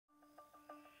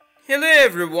Hello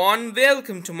everyone,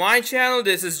 welcome to my channel.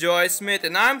 This is Joy Smith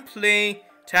and I'm playing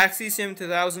Taxi Sim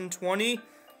 2020.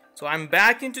 So I'm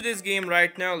back into this game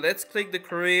right now. Let's click the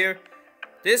career.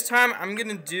 This time I'm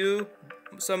gonna do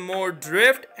some more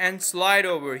drift and slide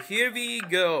over. Here we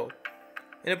go.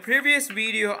 In a previous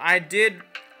video I did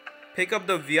pick up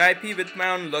the VIP with my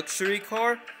own luxury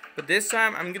car, but this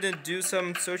time I'm gonna do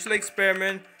some social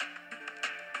experiment.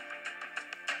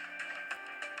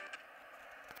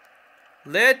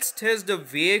 Let's test the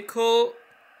vehicle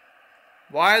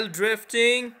while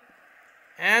drifting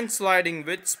and sliding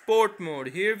with sport mode.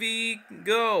 Here we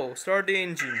go. Start the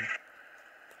engine.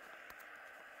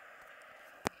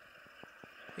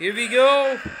 Here we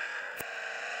go.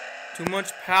 Too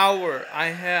much power I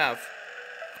have.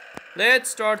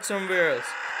 Let's start somewhere else.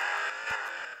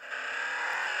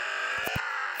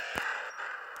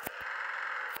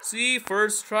 See,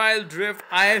 first trial drift.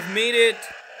 I have made it.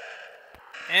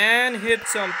 And hit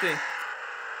something.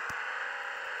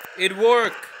 It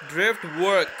worked. Drift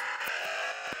worked.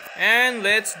 And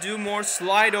let's do more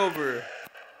slide over.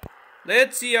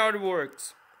 Let's see how it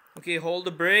works. Okay, hold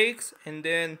the brakes and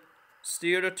then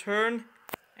steer the turn.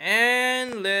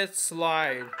 And let's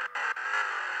slide.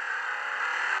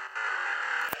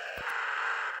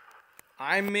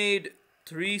 I made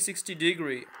 360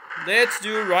 degree. Let's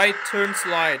do right turn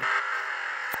slide.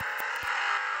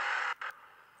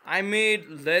 I made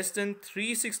less than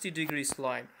 360 degree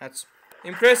slide. That's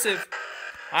impressive.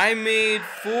 I made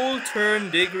full turn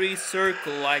degree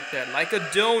circle like that, like a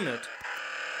donut.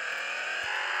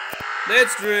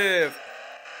 Let's drift.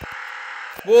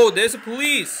 Whoa, there's a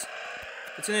police.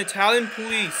 It's an Italian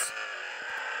police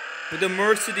with a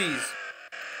Mercedes.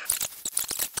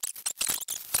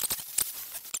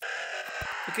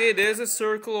 Okay, there's a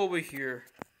circle over here.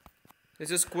 It's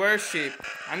a square shape.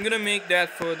 I'm gonna make that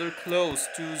further close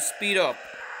to speed up.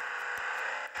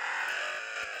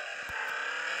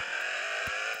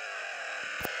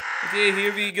 Okay,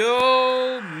 here we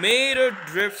go. Made a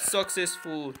drift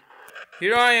successful.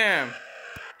 Here I am.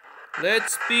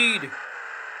 Let's speed.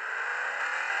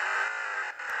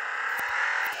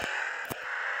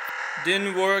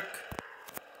 Didn't work.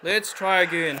 Let's try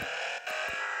again.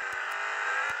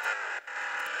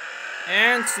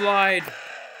 And slide.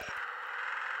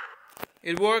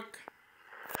 It worked.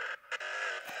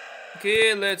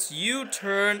 Okay, let's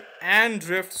U-turn and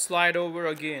drift slide over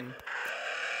again.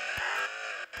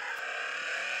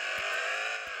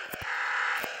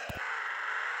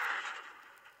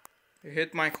 It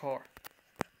hit my car.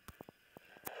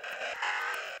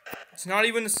 It's not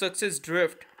even a success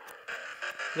drift.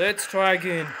 Let's try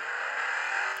again.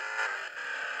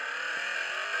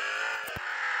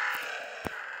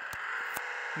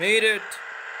 Made it.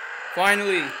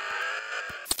 Finally.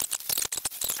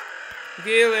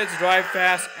 Okay, let's drive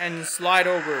fast and slide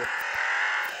over.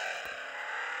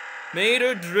 Made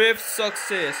a drift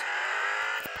success.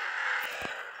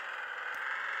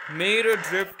 Made a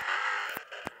drift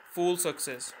full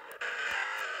success.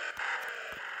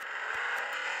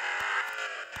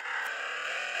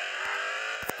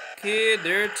 Okay,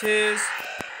 there it is.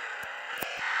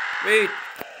 Wait,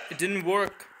 it didn't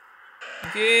work.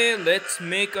 Okay, let's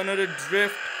make another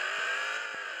drift.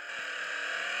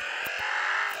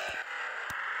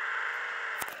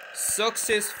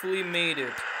 Successfully made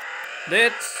it.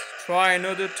 Let's try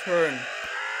another turn.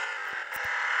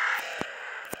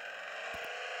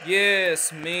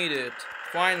 Yes, made it.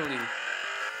 Finally.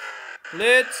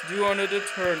 Let's do another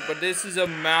turn, but this is a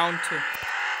mountain.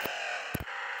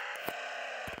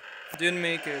 Didn't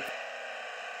make it.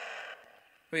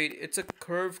 Wait, it's a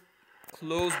curved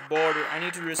closed border. I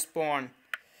need to respawn.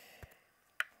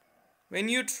 When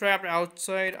you're trapped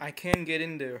outside, I can't get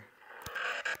in there.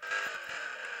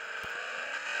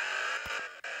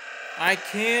 I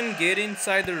can't get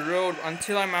inside the road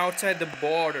until I'm outside the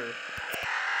border.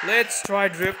 Let's try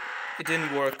drift. It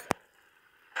didn't work.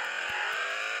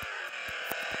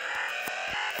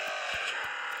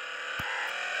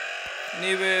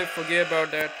 Anyway, forget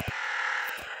about that.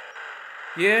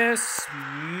 Yes,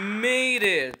 made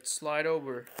it. Slide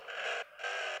over.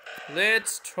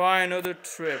 Let's try another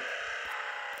trip.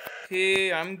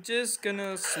 Okay, I'm just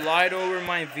gonna slide over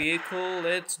my vehicle.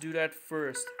 Let's do that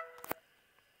first.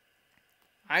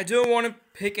 I don't want to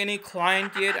pick any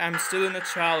client yet. I'm still in a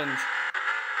challenge.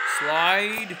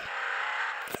 Slide.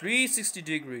 360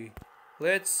 degree.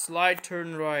 Let's slide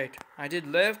turn right. I did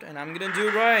left and I'm gonna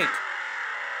do right.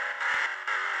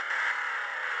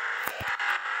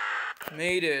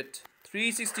 Made it.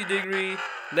 360 degree.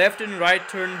 Left and right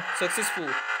turn successful.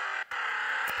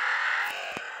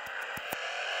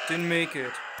 Didn't make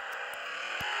it.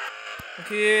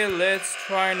 Okay, let's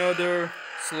try another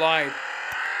slide.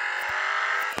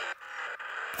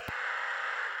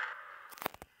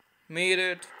 Made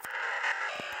it.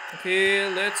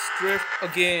 Okay, let's drift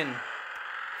again.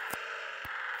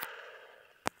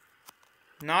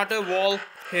 Not a wall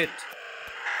hit.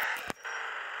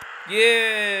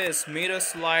 Yes, made a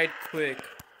slide quick.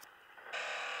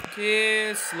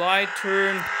 Okay, slide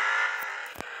turn.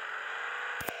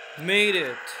 Made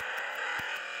it.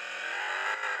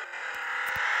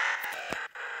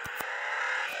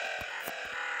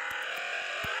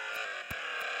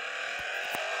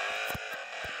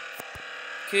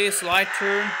 Okay, slide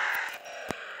turn.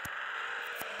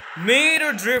 Made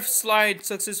a drift slide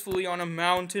successfully on a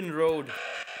mountain road.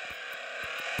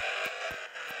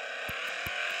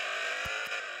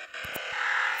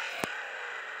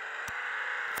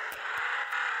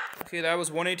 Okay, that was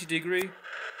 180 degree.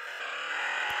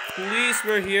 Police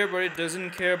were here, but it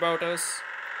doesn't care about us.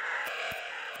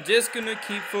 Just gonna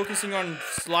keep focusing on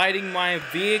sliding my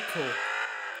vehicle.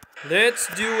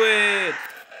 Let's do it.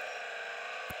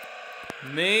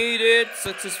 Made it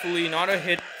successfully, not a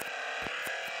hit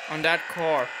on that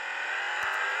car.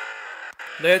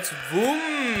 Let's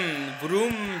vroom,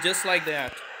 vroom, just like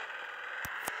that.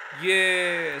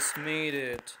 Yes, made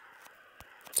it.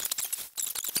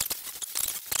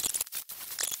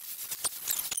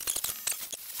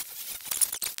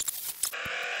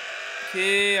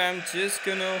 Okay, I'm just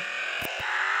gonna...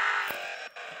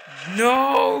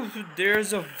 No!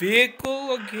 There's a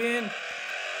vehicle again.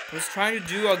 I was trying to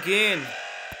do again.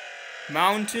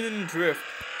 Mountain drift.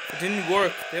 It didn't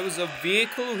work. There's a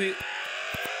vehicle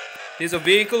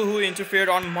who interfered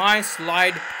on my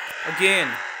slide again.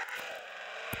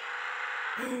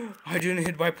 I didn't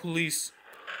hit by police.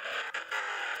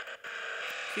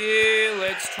 Okay,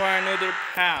 let's try another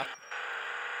path.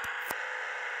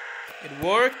 It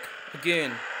worked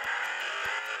again.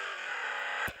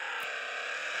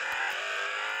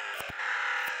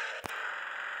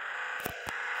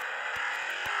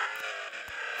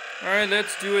 Alright,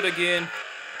 let's do it again.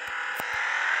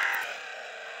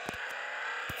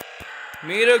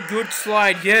 Made a good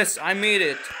slide. Yes, I made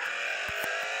it.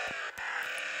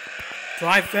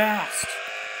 Drive fast.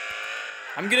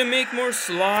 I'm gonna make more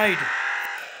slide.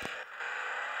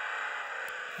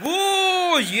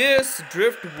 Whoa! Yes,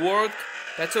 drift worked.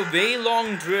 That's a way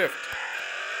long drift.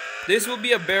 This will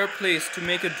be a better place to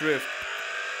make a drift.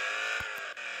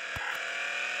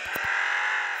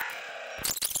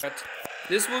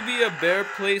 This will be a better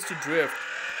place to drift.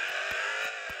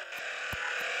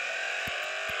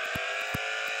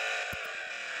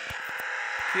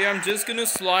 Okay, I'm just gonna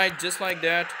slide just like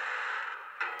that.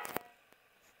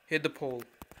 Hit the pole.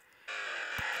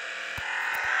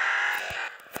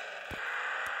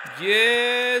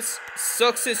 Yes,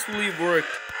 successfully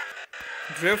worked.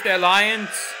 Drift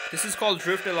Alliance. This is called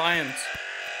Drift Alliance.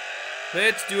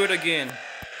 Let's do it again.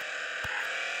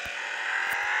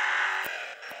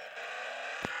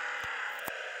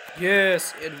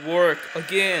 Yes, it worked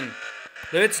again.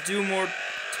 Let's do more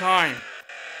time.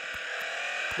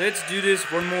 Let's do this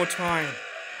one more time.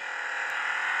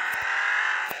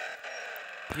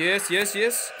 Yes, yes,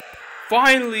 yes.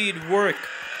 Finally, it worked.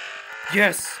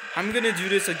 Yes, I'm gonna do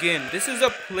this again. This is a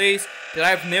place that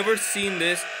I've never seen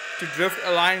this to Drift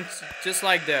Alliance just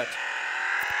like that.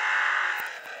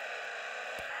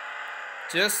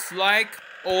 Just like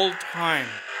old time.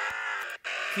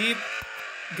 Keep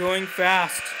going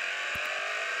fast.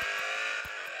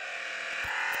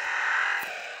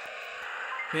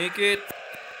 Make it.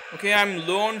 Okay, I'm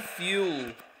low on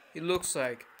fuel, it looks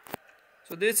like.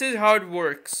 So this is how it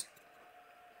works.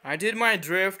 I did my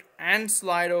drift and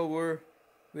slide over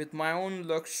with my own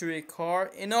luxury car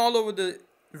in all over the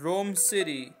Rome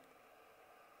city.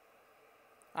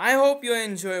 I hope you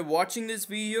enjoy watching this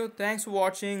video. Thanks for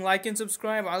watching. Like and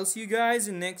subscribe. I'll see you guys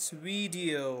in next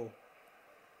video.